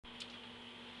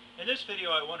In this video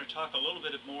I want to talk a little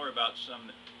bit more about some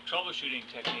troubleshooting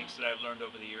techniques that I've learned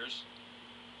over the years.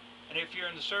 And if you're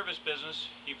in the service business,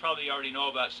 you probably already know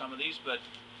about some of these, but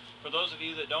for those of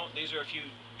you that don't, these are a few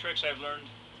tricks I've learned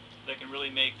that can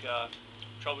really make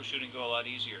troubleshooting go a lot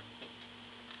easier.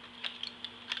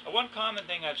 One common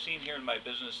thing I've seen here in my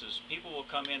business is people will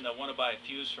come in, they'll want to buy a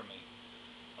fuse from me.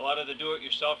 A lot of the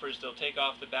do-it-yourselfers, they'll take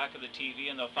off the back of the TV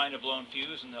and they'll find a blown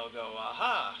fuse and they'll go,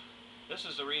 aha, this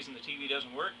is the reason the TV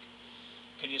doesn't work.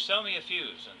 Can you sell me a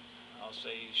fuse? And I'll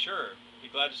say, sure, be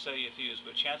glad to sell you a fuse,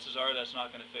 but chances are that's not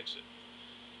going to fix it.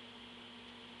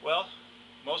 Well,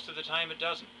 most of the time it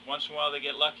doesn't. Once in a while they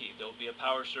get lucky. There'll be a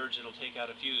power surge that'll take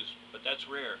out a fuse, but that's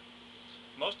rare.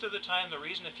 Most of the time the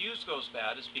reason a fuse goes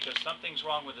bad is because something's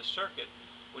wrong with the circuit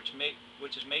which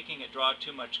is making it draw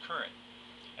too much current.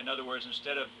 In other words,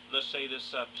 instead of, let's say, this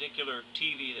particular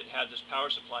TV that had this power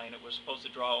supply and it was supposed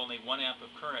to draw only 1 amp of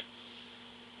current,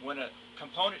 when a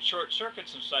component short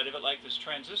circuits inside of it, like this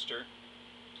transistor,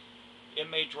 it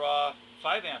may draw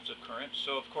 5 amps of current.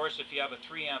 So of course if you have a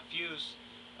 3 amp fuse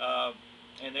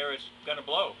in there, it's going to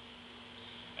blow.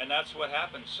 And that's what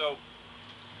happens. So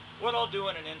what I'll do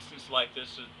in an instance like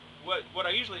this is, what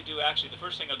I usually do, actually, the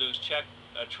first thing I'll do is check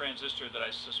a transistor that I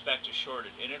suspect is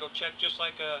shorted. And it'll check just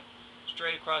like a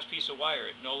straight across piece of wire.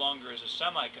 It no longer is a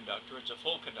semiconductor, it's a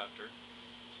full conductor.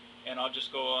 And I'll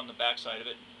just go on the back side of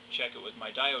it and check it with my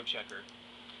diode checker.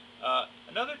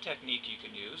 Another technique you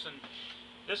can use, and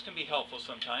this can be helpful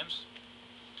sometimes,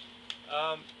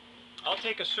 I'll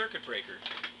take a circuit breaker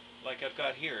like I've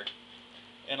got here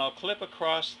and I'll clip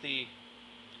across the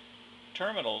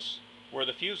terminals where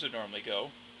the fuse would normally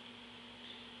go.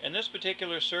 And this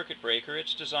particular circuit breaker,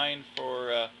 it's designed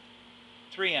for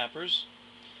 3 amperes.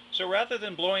 So rather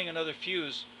than blowing another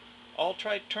fuse, I'll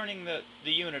try turning the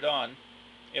unit on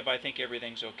if I think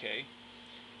everything's okay.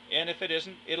 And if it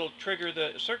isn't, it'll trigger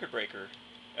the circuit breaker,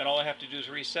 and all I have to do is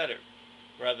reset it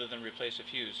rather than replace a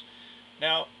fuse.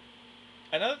 Now,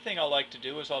 another thing I like to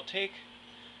do is I'll take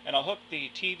and I'll hook the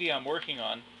TV I'm working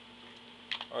on,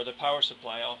 or the power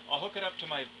supply, I'll hook it up to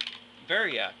my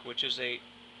Variac, which is a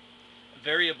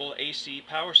variable AC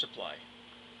power supply.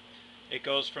 It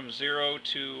goes from 0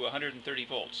 to 130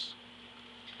 volts.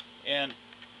 And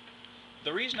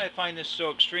the reason I find this so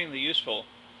extremely useful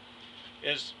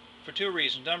is for 2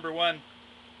 reasons. Number one,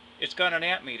 it's got an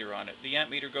amp meter on it. The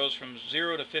amp meter goes from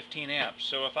 0 to 15 amps.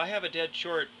 So if I have a dead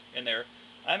short in there,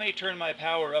 I may turn my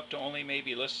power up to only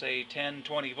maybe, let's say, 10,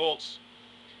 20 volts.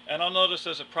 And I'll notice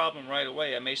there's a problem right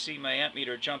away. I may see my amp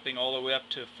meter jumping all the way up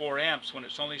to 4 amps when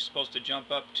it's only supposed to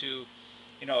jump up to,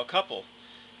 a couple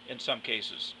in some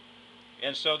cases.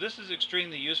 And so this is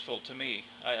extremely useful to me.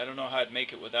 I don't know how I'd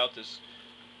make it without this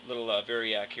little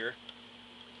Variac here.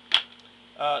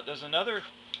 There's another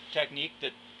technique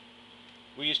that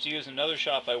we used to use in another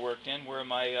shop I worked in, where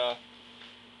my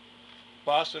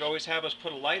boss would always have us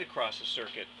put a light across the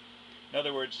circuit. In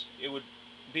other words, it would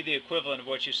be the equivalent of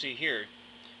what you see here.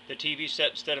 The TV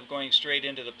set, instead of going straight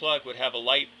into the plug, would have a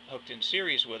light hooked in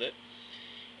series with it.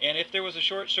 And if there was a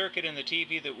short circuit in the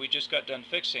TV that we just got done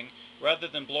fixing, rather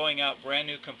than blowing out brand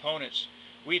new components,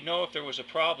 we'd know if there was a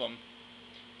problem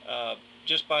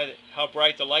just by how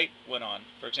bright the light went on.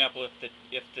 For example,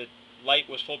 if the light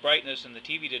was full brightness and the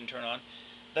TV didn't turn on,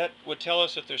 that would tell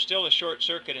us that there's still a short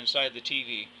circuit inside the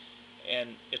TV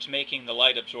and it's making the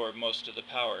light absorb most of the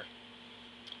power.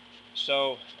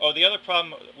 So, the other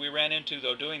problem we ran into,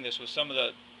 though, doing this with some of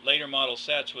the later model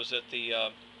sets was that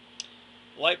the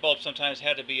light bulb sometimes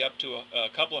had to be up to a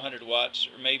couple of 100 watts,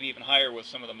 or maybe even higher with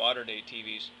some of the modern day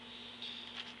TVs.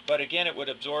 But again, it would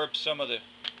absorb some of the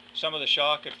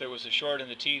shock if there was a short in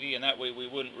the TV, and that way we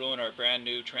wouldn't ruin our brand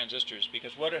new transistors.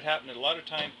 Because what had happened, a lot of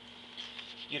time,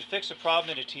 you'd fix a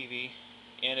problem in a TV,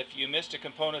 and if you missed a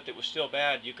component that was still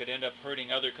bad, you could end up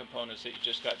hurting other components that you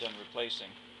just got done replacing.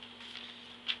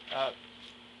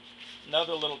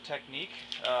 Another little technique,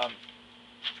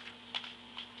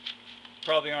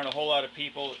 probably aren't a whole lot of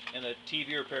people in the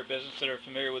TV repair business that are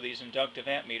familiar with these inductive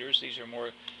amp meters. These are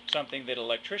more something that an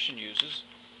electrician uses,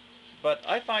 but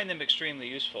I find them extremely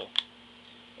useful.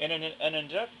 And an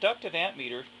inductive amp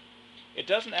meter, it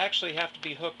doesn't actually have to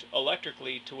be hooked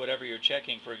electrically to whatever you're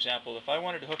checking. For example, if I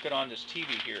wanted to hook it on this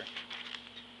TV here,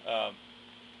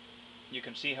 you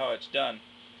can see how it's done.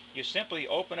 You simply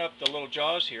open up the little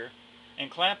jaws here and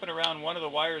clamp it around one of the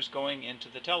wires going into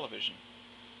the television.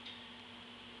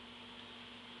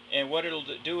 And what it'll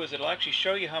do is it'll actually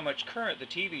show you how much current the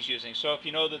TV's using. So if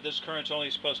you know that this current's only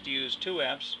supposed to use 2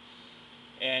 amps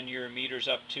and your meter's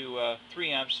up to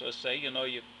 3 amps, let's say, you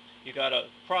got a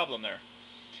problem there.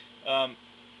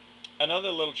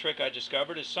 Another little trick I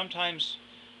discovered is sometimes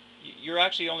you're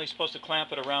actually only supposed to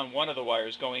clamp it around one of the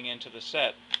wires going into the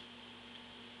set.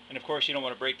 And of course you don't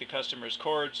want to break the customer's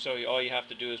cord, so all you have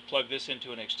to do is plug this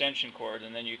into an extension cord,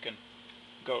 and then you can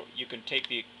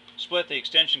split the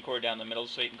extension cord down the middle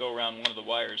so you can go around one of the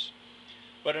wires.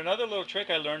 But another little trick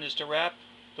I learned is to wrap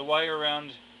the wire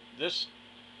around this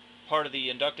part of the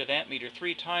inductive ammeter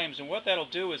 3 times, and what that'll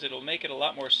do is it'll make it a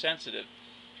lot more sensitive.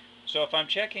 So if I'm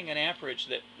checking an amperage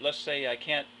that, let's say, I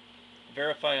can't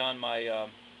verify on my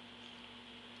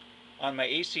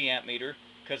AC ammeter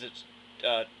because it's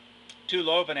too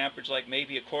low of an amperage, like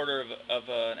maybe a quarter of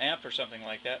an amp or something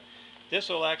like that, this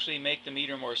will actually make the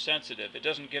meter more sensitive. It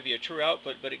doesn't give you a true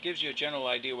output, but it gives you a general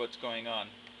idea what's going on.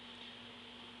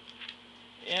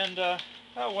 And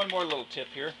one more little tip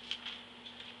here.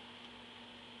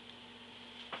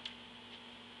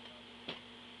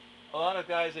 A lot of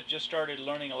guys that just started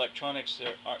learning electronics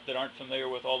that aren't familiar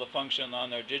with all the function on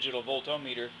their digital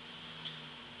voltometer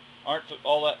aren't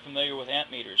all that familiar with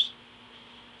ammeters.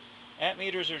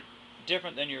 Ammeters are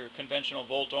different than your conventional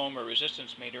volt-ohm or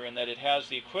resistance meter in that it has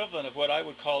the equivalent of what I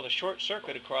would call the short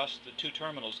circuit across the 2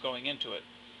 terminals going into it.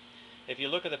 If you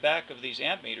look at the back of these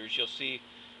ammeters, you'll see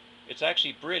it's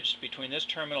actually bridged between this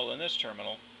terminal and this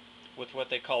terminal with what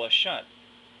they call a shunt.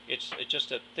 It's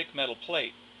just a thick metal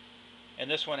plate. And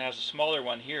this one has a smaller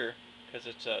one here because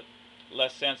it's a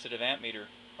less sensitive ammeter,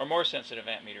 or more sensitive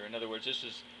ammeter. In other words, this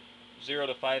is 0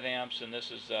 to 5 amps and this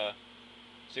is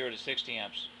 0 to 60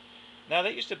 amps. Now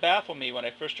that used to baffle me when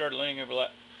I first started learning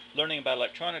about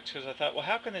electronics, because I thought, well,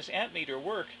 how can this ammeter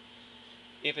work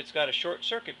if it's got a short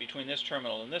circuit between this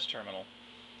terminal and this terminal?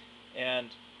 And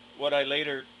what I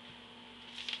later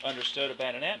understood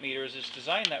about an ammeter is it's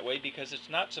designed that way because it's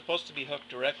not supposed to be hooked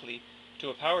directly to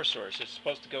a power source. It's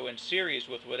supposed to go in series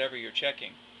with whatever you're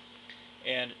checking.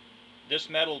 And this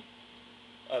metal,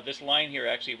 this line here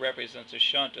actually represents a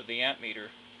shunt of the ammeter.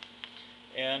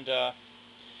 And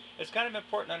it's kind of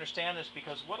important to understand this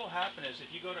because what will happen is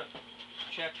if you go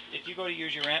to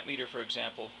use your ammeter, for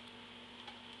example,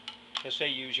 let's say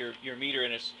you use your meter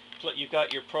and you've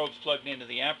got your probes plugged into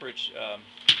the amperage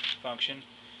function,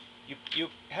 you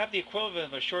have the equivalent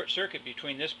of a short circuit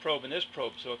between this probe and this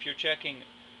probe. So if you're checking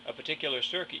a particular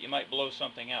circuit, you might blow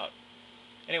something out.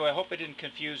 Anyway, I hope I didn't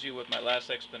confuse you with my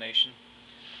last explanation.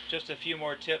 Just a few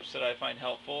more tips that I find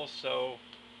helpful. So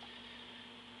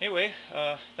anyway,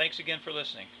 thanks again for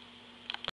listening.